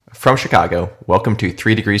From Chicago, welcome to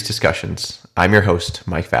 3 Degrees Discussions. I'm your host,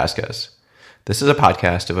 Mike Vasquez. This is a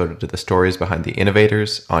podcast devoted to the stories behind the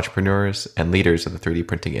innovators, entrepreneurs, and leaders of the 3D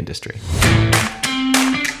printing industry.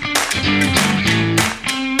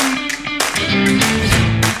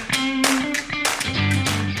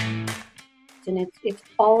 And it's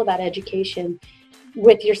all about education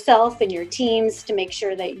with yourself and your teams to make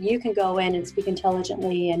sure that you can go in and speak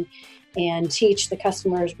intelligently and teach the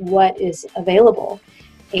customers what is available.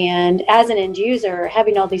 And as an end user,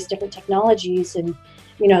 having all these different technologies and,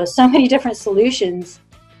 so many different solutions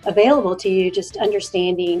available to you, just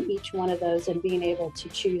understanding each one of those and being able to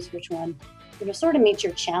choose which one, sort of meets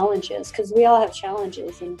your challenges, because we all have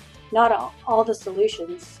challenges and not all the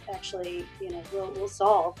solutions actually, will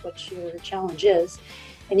solve what your challenge is.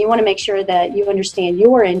 And you want to make sure that you understand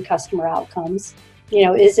your end customer outcomes.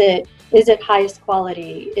 Is it highest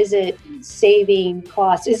quality? Is it saving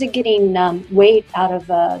costs? Is it getting weight out of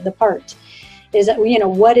the part? Is it,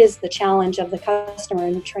 what is the challenge of the customer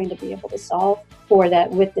and trying to be able to solve for that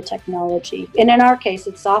with the technology? And in our case,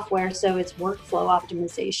 it's software, so it's workflow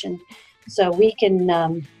optimization. So we can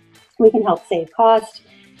help save cost,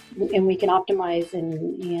 and we can optimize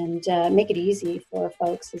and make it easy for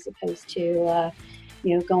folks as opposed to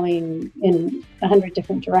going in 100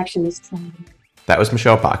 different directions. That was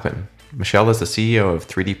Michelle Bachman. Michelle is the CEO of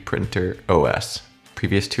 3D Printer OS.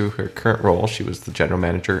 Previous to her current role, she was the general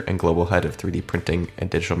manager and global head of 3D printing and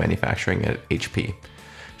digital manufacturing at HP.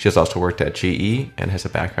 She has also worked at GE and has a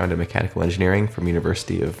background in mechanical engineering from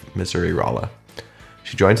University of Missouri-Rolla.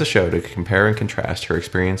 She joins the show to compare and contrast her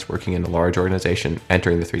experience working in a large organization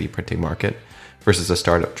entering the 3D printing market versus a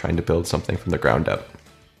startup trying to build something from the ground up.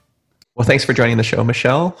 Well, thanks for joining the show,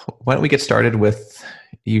 Michelle. Why don't we get started with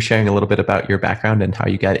you sharing a little bit about your background and how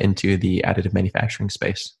you got into the additive manufacturing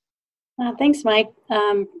space? Thanks, Mike.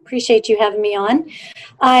 Appreciate you having me on.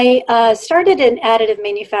 I started in additive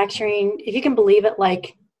manufacturing, if you can believe it,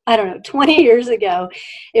 20 years ago.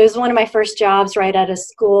 It was one of my first jobs right out of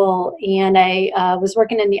school, and I was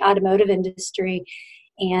working in the automotive industry,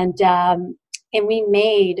 and we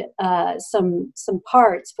made some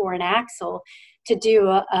parts for an axle to do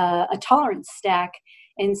a tolerance stack.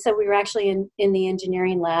 And so we were actually in the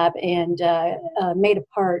engineering lab and made a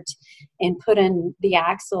part and put in the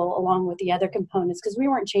axle along with the other components, because we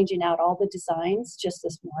weren't changing out all the designs, just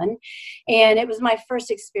this one. And it was my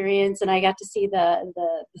first experience, and I got to see the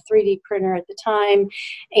 3D printer at the time.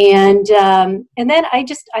 And then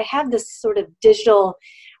I have this sort of digital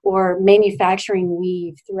or manufacturing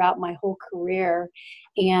weave throughout my whole career.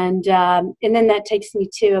 And then that takes me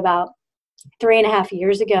to about 3.5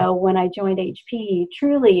 years ago when I joined HP,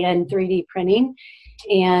 truly in 3D printing.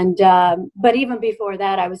 And but even before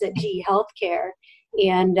that, I was at GE Healthcare,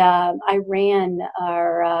 and I ran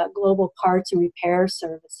our global parts and repair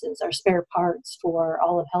services, our spare parts for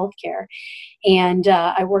all of healthcare. And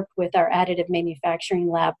I worked with our additive manufacturing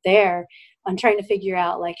lab there on trying to figure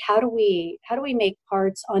out how do we make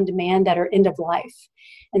parts on demand that are end of life,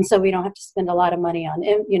 and so we don't have to spend a lot of money on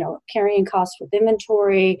carrying costs with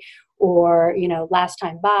inventory or last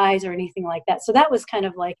time buys or anything like that. So that was kind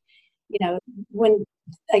of when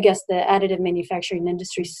I guess the additive manufacturing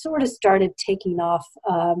industry sort of started taking off.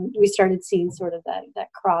 We started seeing sort of that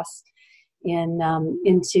cross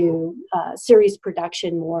into series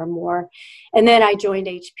production more and more. And then I joined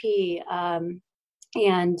HP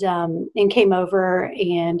and came over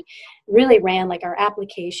and really ran our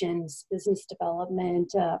applications, business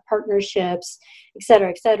development, partnerships, et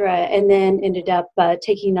cetera, and then ended up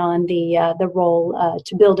taking on the role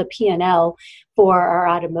to build a P&L for our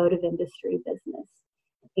automotive industry business.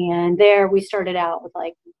 And there we started out with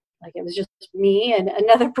it was just me and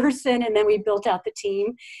another person, and then we built out the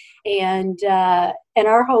team, and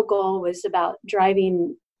our whole goal was about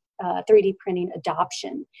driving 3D printing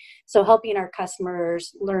adoption. So helping our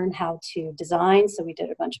customers learn how to design. So we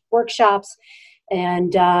did a bunch of workshops,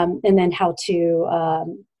 and then how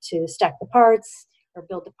to stack the parts or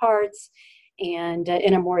build the parts, and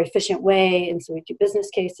in a more efficient way. And so we do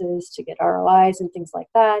business cases to get ROIs and things like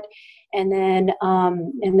that. And then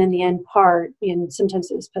the end part, and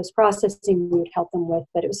sometimes it was post-processing we would help them with,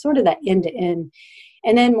 but it was sort of that end to end.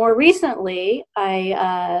 And then more recently,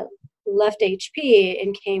 I left HP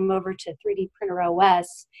and came over to 3D Printer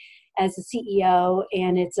OS as a CEO,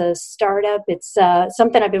 and it's a startup. It's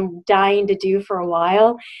something I've been dying to do for a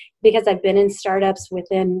while, because I've been in startups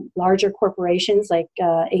within larger corporations like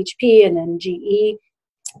HP and then GE,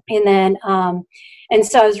 and then and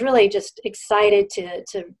so I was really just excited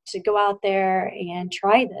to go out there and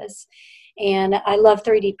try this. And I love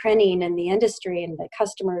 3D printing and the industry and the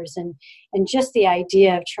customers and just the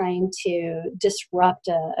idea of trying to disrupt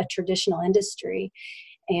a traditional industry.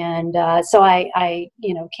 And so I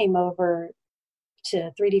came over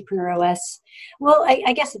to 3D Printer OS. Well,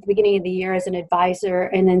 I guess at the beginning of the year as an advisor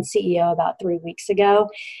and then CEO about 3 weeks ago.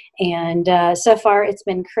 And so far it's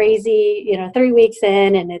been crazy, 3 weeks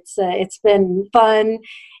in, and it's been fun.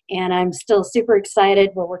 And I'm still super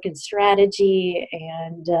excited. We're working strategy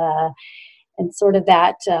and sort of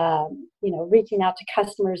that, reaching out to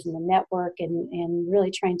customers in the network and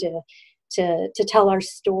really trying to tell our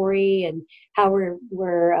story and how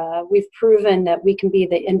we've proven that we can be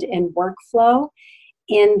the end-to-end workflow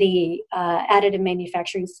in the additive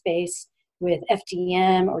manufacturing space with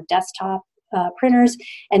FDM or desktop printers,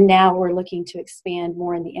 and now we're looking to expand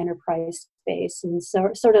more in the enterprise space, and so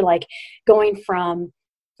sort of like going from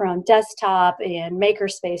desktop and maker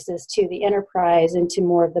spaces to the enterprise into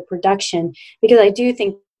more of the production, because I do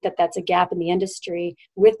think that that's a gap in the industry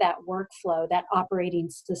with that workflow, that operating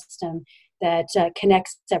system that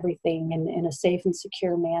connects everything in a safe and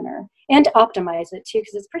secure manner, and optimize it too,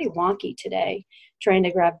 because it's pretty wonky today, trying to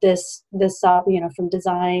grab this from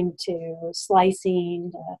design to slicing,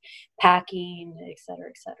 to packing, et cetera,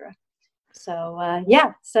 et cetera. So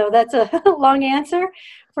so that's a long answer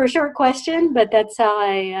for a short question, but that's how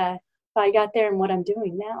I got there and what I'm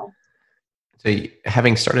doing now. So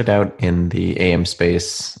having started out in the AM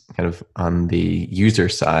space, kind of on the user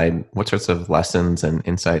side, what sorts of lessons and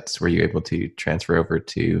insights were you able to transfer over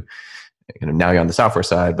to, now you're on the software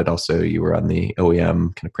side, but also you were on the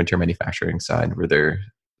OEM kind of printer manufacturing side. Were there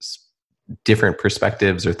different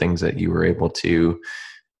perspectives or things that you were able to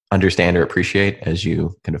understand or appreciate as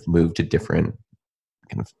you kind of moved to different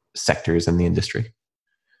kind of sectors in the industry?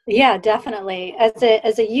 Yeah, definitely.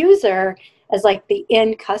 As a user, as like the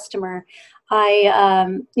end customer,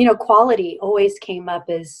 I quality always came up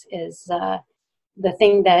as the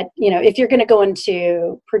thing that, if you're going to go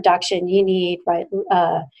into production, you need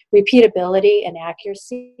repeatability and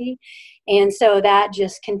accuracy, and so that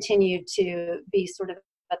just continued to be sort of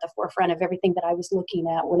at the forefront of everything that I was looking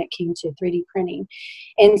at when it came to 3D printing.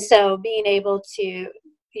 And so being able to,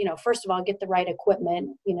 first of all, get the right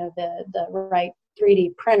equipment, the right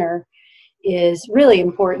 3D printer is really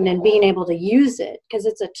important, and being able to use it because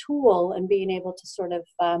it's a tool, and being able to sort of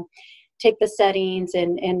take the settings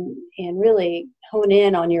and really hone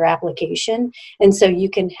in on your application. And so you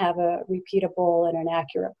can have a repeatable and an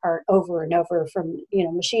accurate part over and over from,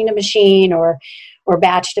 machine to machine or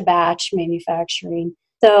batch to batch manufacturing.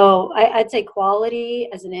 So I'd say quality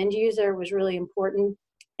as an end user was really important.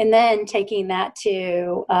 And then taking that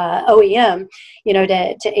to OEM,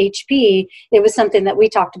 to HP, it was something that we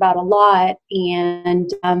talked about a lot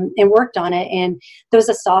and worked on it. And there was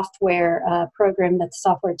a software program that the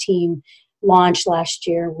software team launched last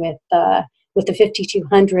year with the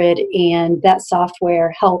 5200, and that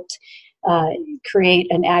software helped create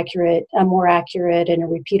a more accurate and a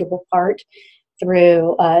repeatable part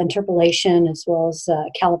through interpolation as well as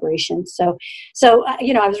calibration. So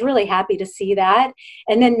I was really happy to see that.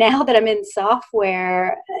 And then now that I'm in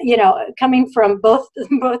software, coming from both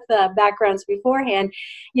backgrounds beforehand,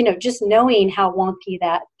 just knowing how wonky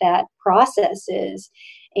that process is,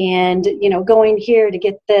 and going here to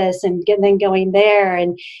get this and then going there,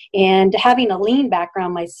 and having a lean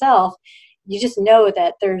background myself, you just know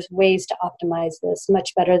that there's ways to optimize this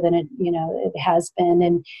much better than it has been.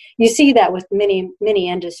 And you see that with many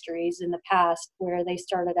industries in the past, where they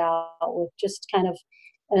started out with just kind of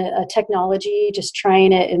a technology, just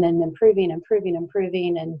trying it and then improving. And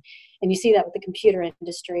you see that with the computer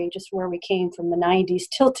industry, just where we came from the 90s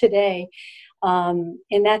till today. And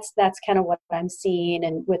that's kind of what I'm seeing,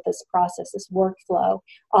 and with this process, this workflow,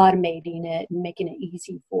 automating it and making it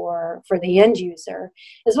easy for the end user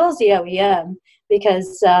as well as the OEM,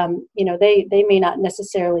 because they may not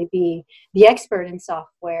necessarily be the expert in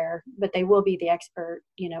software, but they will be the expert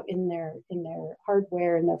in their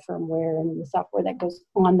hardware and their firmware and the software that goes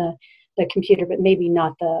on the computer, but maybe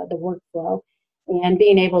not the workflow. And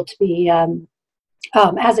being able to be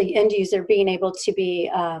as an end user, being able to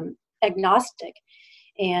be agnostic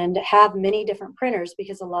and have many different printers,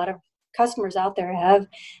 because a lot of customers out there have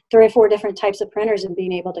 3 or 4 different types of printers, and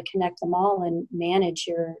being able to connect them all and manage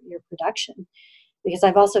your production. Because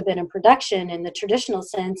I've also been in production in the traditional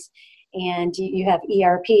sense, and you have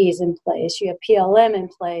ERPs in place, you have PLM in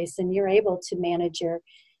place, and you're able to manage your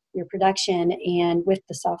production. And with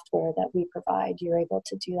the software that we provide, you're able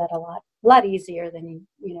to do that a lot easier than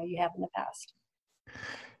you have in the past.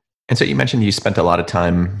 And so you mentioned you spent a lot of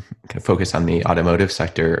time kind of focused on the automotive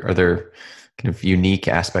sector. Are there kind of unique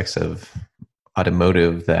aspects of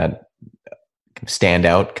automotive that stand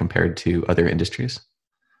out compared to other industries?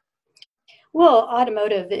 Well,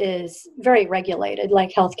 automotive is very regulated,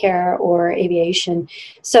 like healthcare or aviation.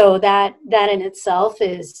 So that in itself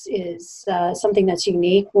is something that's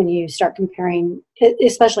unique when you start comparing,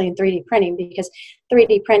 especially in 3D printing, because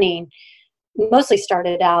 3D printing mostly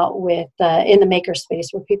started out with in the maker space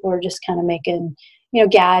where people are just kind of making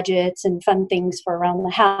gadgets and fun things for around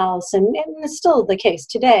the house, and it's still the case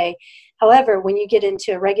today. However, when you get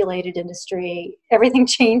into a regulated industry, everything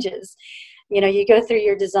changes. You go through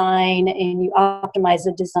your design and you optimize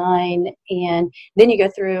the design, and then you go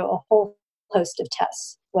through a whole host of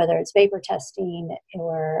tests, whether it's vapor testing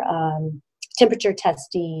or temperature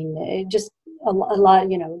testing, just a lot,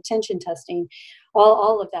 tension testing,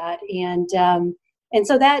 all of that. And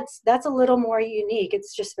so that's a little more unique.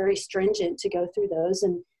 It's just very stringent to go through those.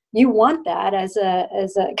 And you want that as a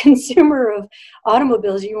consumer of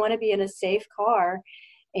automobiles. You want to be in a safe car.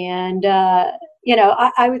 And,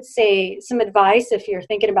 I would say some advice if you're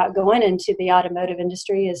thinking about going into the automotive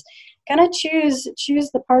industry is kind of choose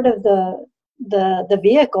the part of the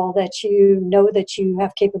vehicle that that you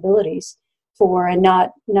have capabilities for, and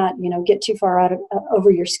not get too far out of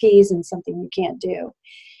over your skis and something you can't do.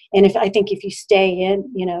 And I think if you stay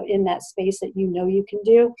in that space that you can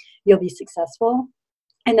do, you'll be successful.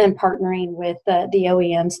 And then partnering with the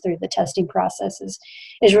OEMs through the testing process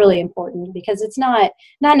is really important, because it's not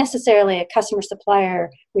necessarily a customer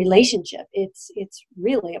supplier relationship. It's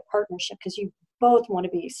really a partnership, because you both want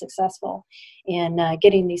to be successful in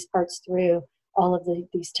getting these parts through all of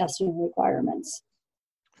these testing requirements.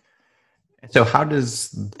 So how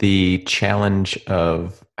does the challenge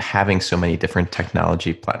of having so many different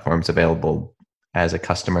technology platforms available as a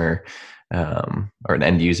customer or an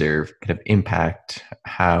end user kind of impact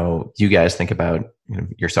how you guys think about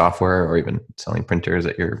your software, or even selling printers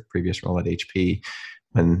at your previous role at HP,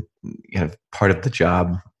 when part of the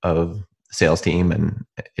job of the sales team and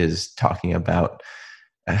is talking about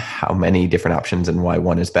how many different options and why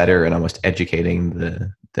one is better, and almost educating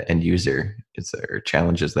the end user? Is there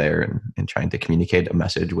challenges there in trying to communicate a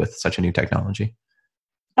message with such a new technology?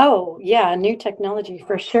 Oh, yeah, new technology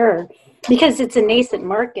for sure, because it's a nascent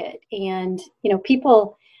market, and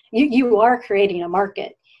people, you are creating a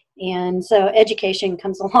market, and so education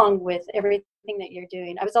comes along with everything that you're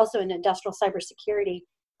doing. I was also in industrial cybersecurity,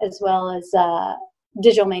 as well as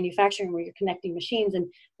digital manufacturing, where you're connecting machines, and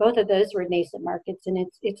both of those were nascent markets, and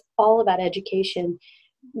it's all about education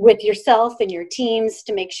with yourself and your teams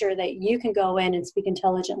to make sure that you can go in and speak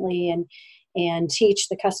intelligently and teach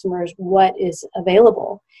the customers what is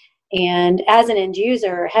available. And as an end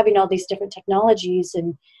user, having all these different technologies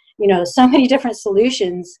and so many different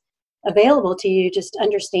solutions available to you, just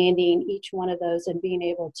understanding each one of those and being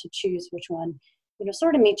able to choose which one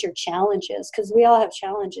sort of meets your challenges, because we all have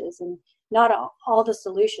challenges, and not all the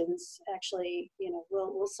solutions actually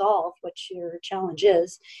will solve what your challenge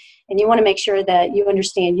is. And you want to make sure that you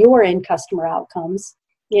understand your end customer outcomes.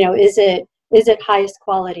 Is it highest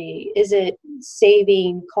quality? Is it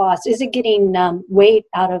saving cost? Is it getting weight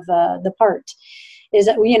out of the part? Is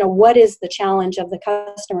it, what is the challenge of the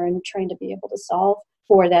customer, and trying to be able to solve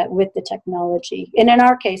for that with the technology? And in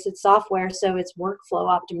our case, it's software, so it's workflow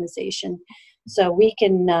optimization. So we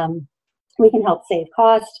can help save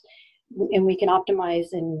cost, and we can optimize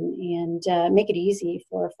and make it easy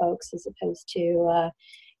for folks, as opposed to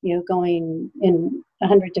going in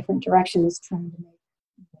 100 different directions trying to make.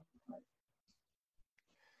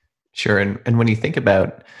 Sure. And when you think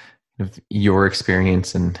about your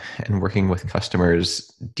experience and working with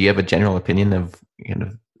customers, do you have a general opinion of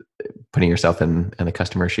putting yourself in the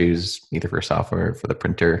customer shoes, either for software or for the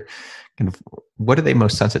printer? What are they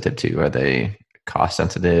most sensitive to? Are they cost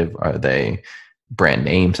sensitive? Are they brand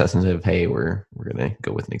name sensitive? Hey, we're going to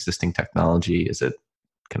go with an existing technology. Is it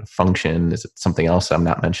kind of function? Is it something else I'm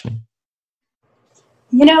not mentioning?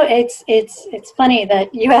 It's funny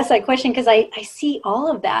that you asked that question, because I see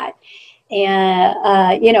all of that,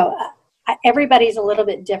 and everybody's a little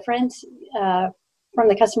bit different from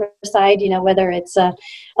the customer side. Whether it's a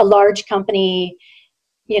large company,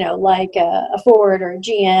 like a Ford or a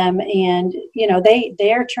GM, and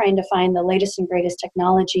they are trying to find the latest and greatest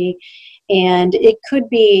technology. And it could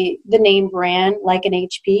be the name brand, like an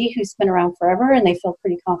HP, who's been around forever, and they feel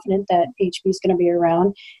pretty confident that HP is going to be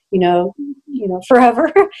around,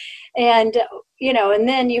 forever. And and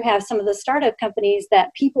then you have some of the startup companies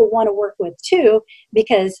that people want to work with too,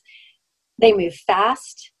 because they move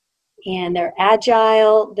fast and they're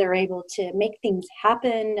agile. They're able to make things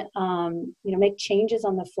happen, make changes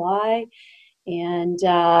on the fly, and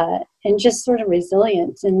just sort of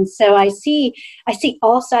resilient. And so I see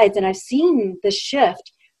all sides, and I've seen the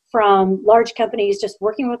shift from large companies just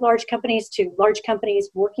working with large companies to large companies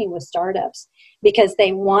working with startups because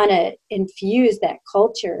they want to infuse that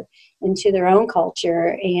culture into their own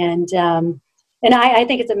culture. And I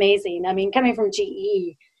think it's amazing. I mean, coming from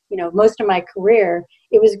GE, most of my career,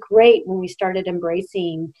 it was great when we started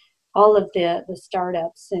embracing all of the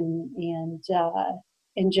startups and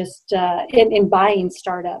just buying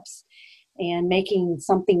startups and making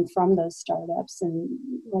something from those startups. And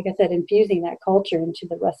like I said, infusing that culture into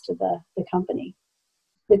the rest of the company.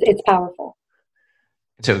 It's powerful.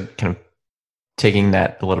 So kind of taking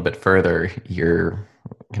that a little bit further, you're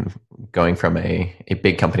kind of going from a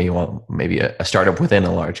big company, well, maybe a startup within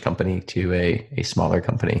a large company to a smaller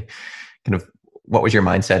company. Kind of what was your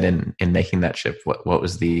mindset in making that shift? What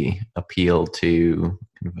was the appeal to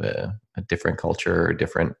kind of a different culture or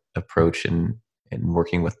different approach in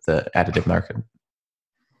working with the additive market?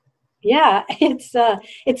 Yeah, it's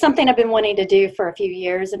something I've been wanting to do for a few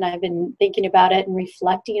years, and I've been thinking about it and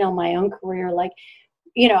reflecting on my own career. Like,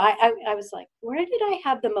 I was like, where did I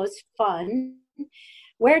have the most fun?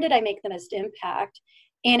 Where did I make the most impact?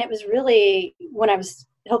 And it was really when I was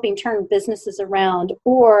helping turn businesses around,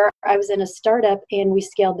 or I was in a startup and we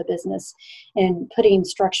scaled the business and putting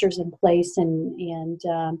structures in place and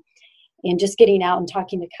just getting out and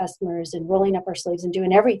talking to customers and rolling up our sleeves and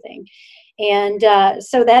doing everything. And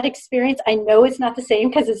so that experience, I know it's not the same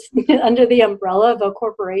because it's under the umbrella of a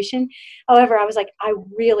corporation. However, I was like, I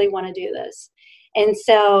really want to do this. And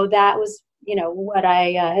so that was, what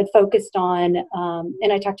I had focused on.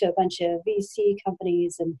 And I talked to a bunch of VC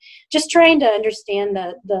companies and just trying to understand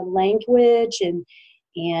the language and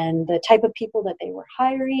the type of people that they were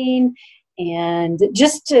hiring and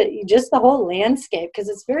just the whole landscape, because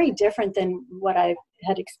it's very different than what I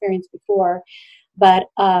had experienced before. But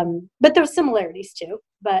there's similarities too.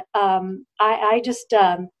 But I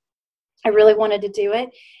really wanted to do it.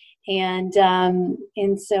 And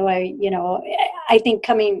so I think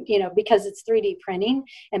coming, because it's 3D printing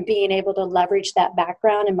and being able to leverage that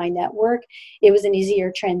background in my network, it was an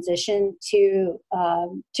easier transition to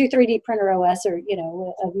 3D Printer OS or, a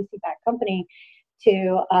VC-backed company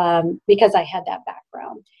because I had that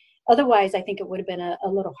background. Otherwise, I think it would have been a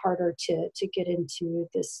little harder to get into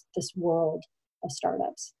this world of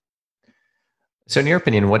startups. So in your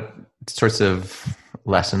opinion, what sorts of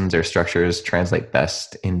lessons or structures translate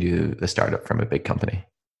best into the startup from a big company?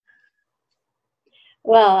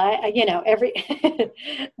 Well, every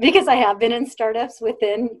because I have been in startups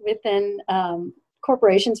within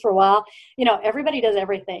corporations for a while, everybody does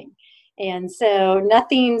everything. And so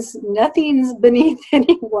nothing's beneath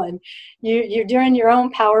anyone. You're doing your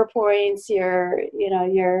own PowerPoints, you're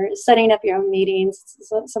setting up your own meetings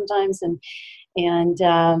sometimes, and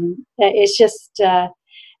it's just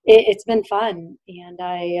it's been fun. And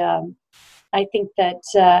I think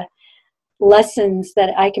that lessons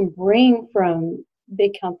that I can bring from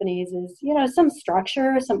big companies is, some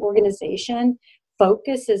structure, some organization.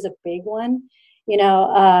 Focus is a big one.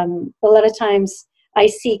 A lot of times I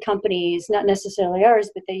see companies, not necessarily ours,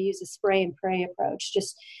 but they use a spray and pray approach.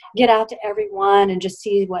 Just get out to everyone and just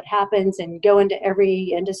see what happens and go into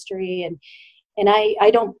every industry. And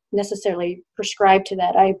I don't necessarily prescribe to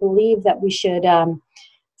that. I believe that we should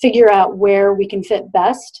figure out where we can fit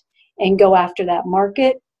best and go after that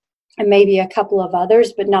market and maybe a couple of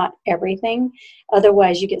others, but not everything.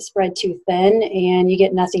 Otherwise, you get spread too thin and you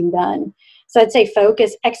get nothing done. So I'd say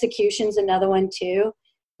focus. Execution's another one too.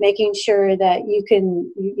 Making sure that you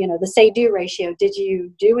can, the say-do ratio. Did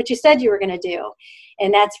you do what you said you were going to do?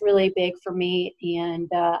 And that's really big for me. And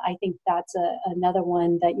I think that's another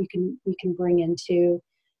one that you can bring into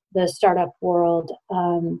the startup world.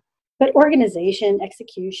 But organization,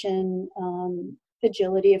 execution,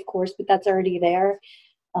 agility, of course, but that's already there.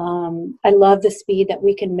 I love the speed that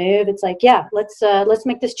we can move. It's like, yeah, let's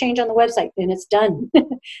make this change on the website, and it's done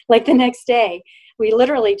like the next day. We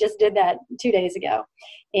literally just did that 2 days ago.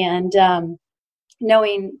 And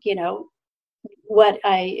knowing, what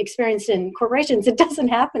I experienced in corporations, it doesn't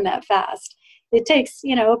happen that fast. It takes,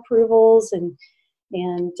 approvals and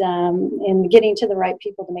getting to the right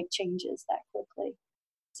people to make changes that quickly.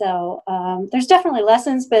 So there's definitely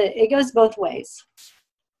lessons, but it goes both ways.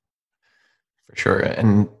 For sure.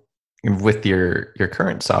 And with your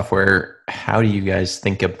current software, how do you guys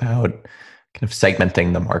think about kind of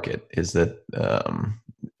segmenting the market? Is that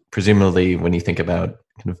presumably when you think about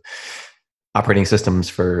kind of operating systems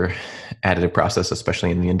for additive process,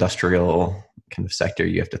 especially in the industrial kind of sector,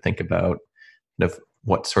 you have to think about kind of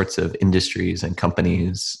what sorts of industries and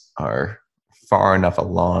companies are far enough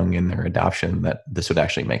along in their adoption that this would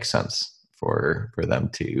actually make sense for them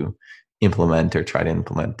to implement or try to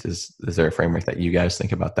implement? Is there a framework that you guys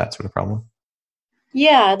think about that sort of problem?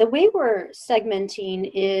 Yeah, the way we're segmenting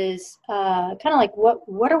is kind of like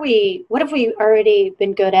what have we already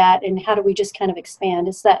been good at, and how do we just kind of expand?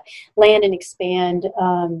 It's that land and expand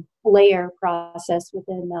layer process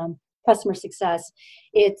within customer success.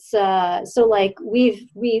 It's so like we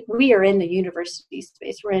are in the university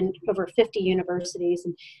space. We're in over 50 universities,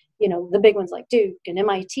 and the big ones like Duke and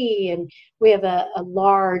MIT, and we have a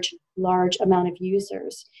large amount of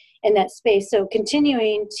users in that space. So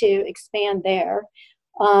continuing to expand there.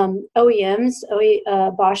 OEMs,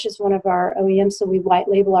 Bosch is one of our OEMs, so we white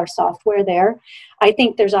label our software there. I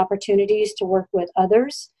think there's opportunities to work with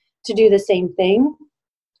others to do the same thing.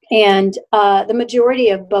 And the majority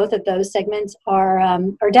of both of those segments are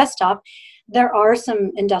desktop. There are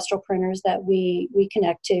some industrial printers that we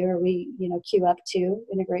connect to, or we queue up to,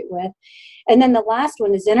 integrate with. And then the last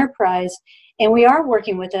one is enterprise. And we are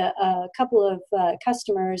working with a couple of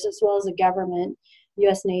customers, as well as the government,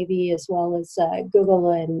 U.S. Navy, as well as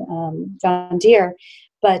Google and John Deere.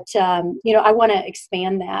 But I want to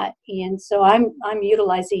expand that, and so I'm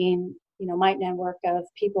utilizing my network of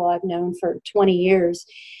people I've known for 20 years,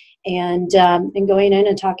 and going in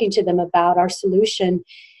and talking to them about our solution,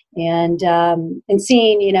 and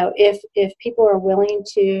seeing if people are willing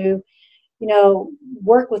to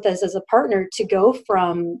work with us as a partner to go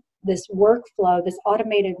from this workflow, this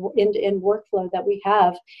automated end-to-end workflow that we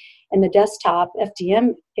have in the desktop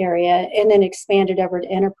FDM area, and then expand it over to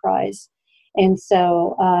enterprise. And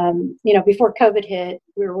so, before COVID hit,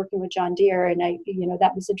 we were working with John Deere, and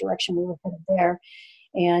that was the direction we were headed there.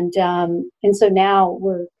 And so now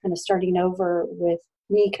we're kind of starting over with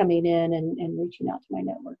me coming in and reaching out to my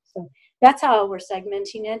network. So that's how we're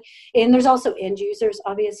segmenting it. And there's also end users,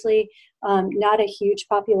 obviously, not a huge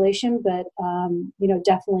population, but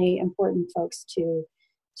definitely important folks to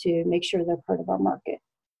make sure they're part of our market.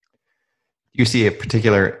 Do you see a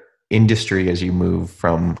particular industry as you move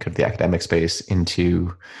from kind of the academic space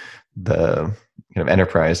into the kind of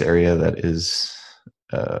enterprise area that is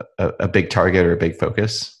a big target or a big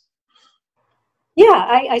focus? Yeah,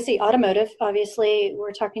 I see automotive. Obviously,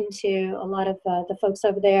 we're talking to a lot of the folks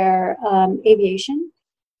over there. Aviation,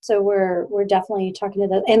 so we're definitely talking to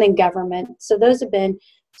them, and then government. So those have been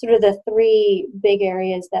sort of the three big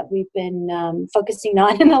areas that we've been focusing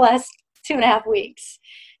on in the last 2.5 weeks.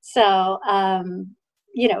 So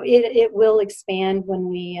it will expand when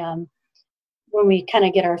we kind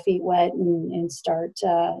of get our feet wet and start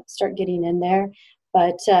getting in there.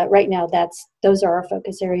 But right now, those are our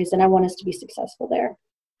focus areas, and I want us to be successful there.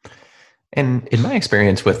 And in my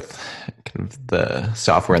experience with kind of the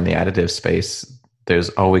software and the additive space, there's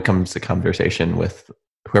always comes a conversation with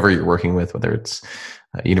whoever you're working with, whether it's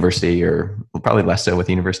a university or probably less so with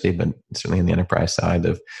university, but certainly in the enterprise side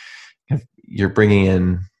of you're bringing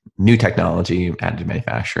in new technology, additive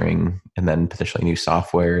manufacturing, and then potentially new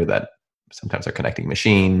software that sometimes are connecting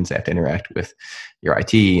machines. They have to interact with your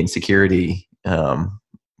IT and security.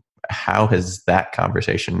 How has that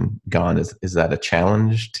conversation gone? Is that a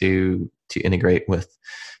challenge to integrate with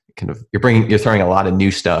kind of you're throwing a lot of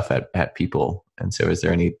new stuff at people, and so is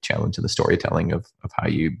there any challenge in the storytelling of how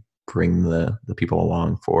you bring the people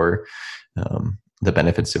along for the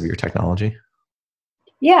benefits of your technology?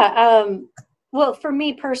 Yeah. Well, for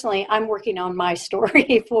me personally, I'm working on my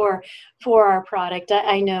story for our product.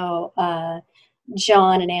 I know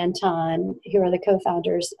John and Anton, who are the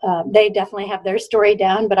co-founders, they definitely have their story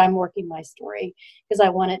down, but I'm working my story because I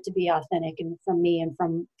want it to be authentic and from me and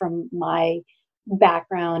from my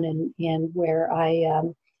background and where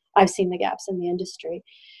I've seen the gaps in the industry.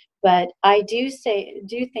 But I do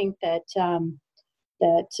think that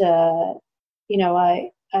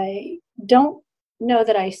I don't know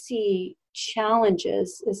that I see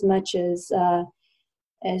challenges as much as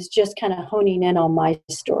just kind of honing in on my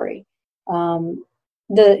story. I'm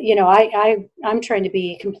trying to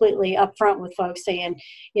be completely upfront with folks, saying,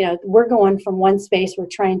 we're going from one space, we're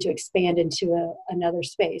trying to expand into another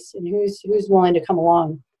space, and who's willing to come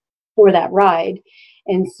along for that ride.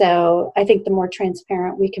 And so I think the more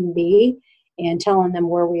transparent we can be and telling them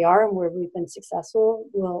where we are and where we've been successful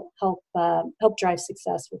will help drive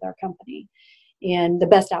success with our company and the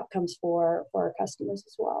best outcomes for our customers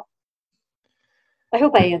as well. I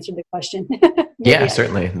hope I answered the question. Yeah,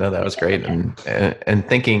 certainly. No, that was great. And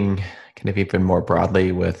thinking kind of even more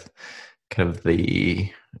broadly with kind of the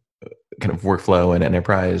kind of workflow and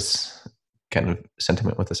enterprise kind of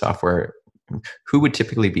sentiment with the software, who would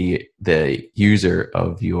typically be the user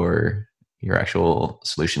of your actual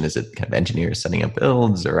solution? Is it kind of engineers setting up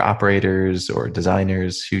builds or operators or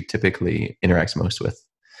designers? Who typically interacts most with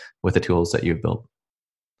the tools that you've built?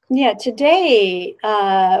 Yeah, today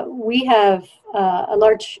we have a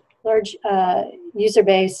large user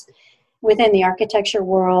base within the architecture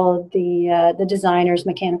world, the designers,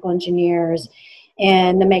 mechanical engineers,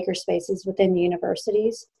 and the maker spaces within the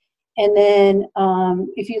universities. And then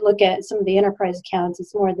if you look at some of the enterprise accounts,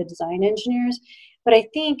 it's more the design engineers. But I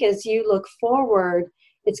think as you look forward,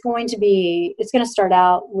 it's going to start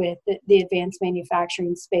out with the advanced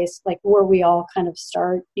manufacturing space, like where we all kind of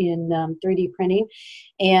start in 3D printing,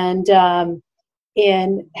 and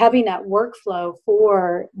having that workflow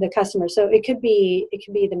for the customer. So it could be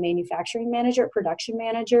the manufacturing manager, production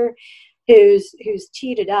manager, who's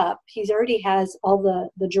teed it up. He's already has all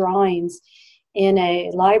the drawings in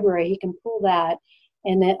a library. He can pull that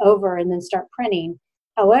and then start printing.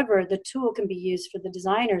 However, the tool can be used for the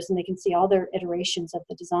designers, and they can see all their iterations of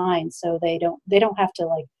the design, so they don't have to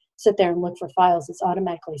like sit there and look for files. It's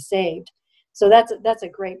automatically saved. So that's a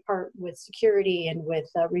great part with security and with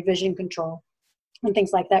revision control and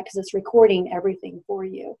things like that, because it's recording everything for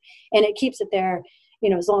you, and it keeps it there,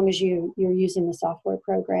 as long as you're using the software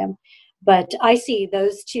program. But I see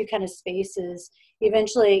those two kind of spaces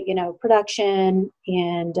eventually, production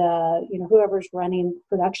and whoever's running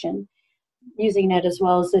production using it, as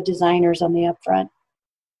well as the designers on the upstream.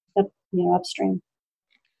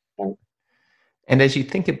 So, And as you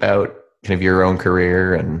think about kind of your own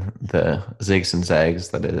career and the zigs and zags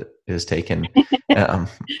that it has taken, um,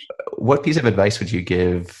 what piece of advice would you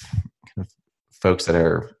give kind of folks that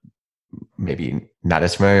are maybe not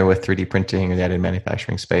as familiar with 3D printing or the additive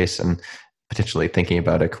manufacturing space and potentially thinking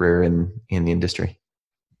about a career in the industry?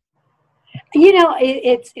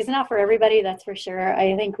 it's not for everybody, that's for sure.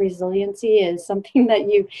 I think resiliency is something that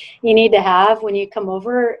you need to have when you come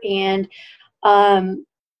over, and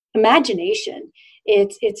imagination.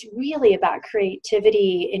 It's really about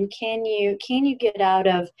creativity, and can you get out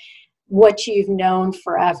of what you've known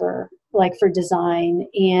forever, like for design.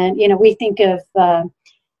 And we think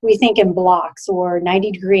in blocks or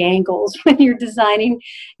 90-degree angles when you're designing,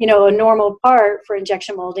 a normal part for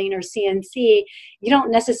injection molding or CNC. You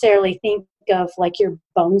don't necessarily think of like your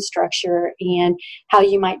bone structure and how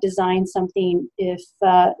you might design something if,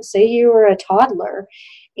 say, you were a toddler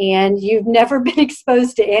and you've never been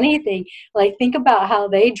exposed to anything. Like, think about how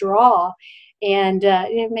they draw. And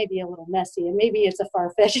it may be a little messy, and maybe it's a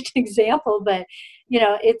far-fetched example, but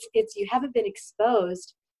it's you haven't been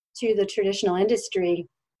exposed to the traditional industry,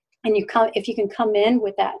 and if you can come in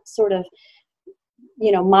with that sort of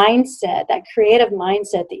mindset, that creative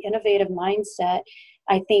mindset, the innovative mindset,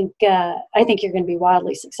 I think you're going to be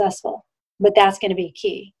wildly successful. But that's going to be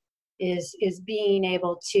key, is being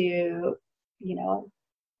able to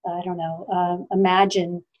I don't know,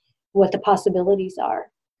 imagine what the possibilities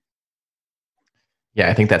are. Yeah,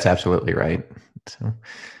 I think that's absolutely right. So, You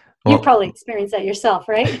well, probably experienced that yourself,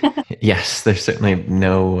 right? yes, there's certainly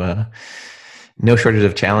no shortage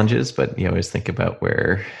of challenges, but you always think about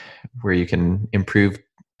where you can improve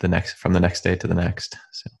from the next day to the next.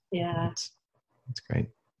 So Yeah. that's great.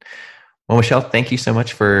 Well, Michelle, thank you so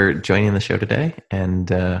much for joining the show today, and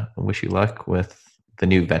wish you luck with the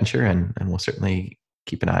new venture, and we'll certainly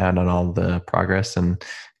keep an eye out on all the progress and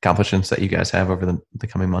accomplishments that you guys have over the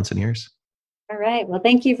coming months and years. All right. Well,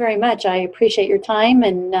 thank you very much. I appreciate your time,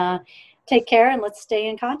 and take care, and let's stay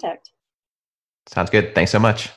in contact. Sounds good. Thanks so much.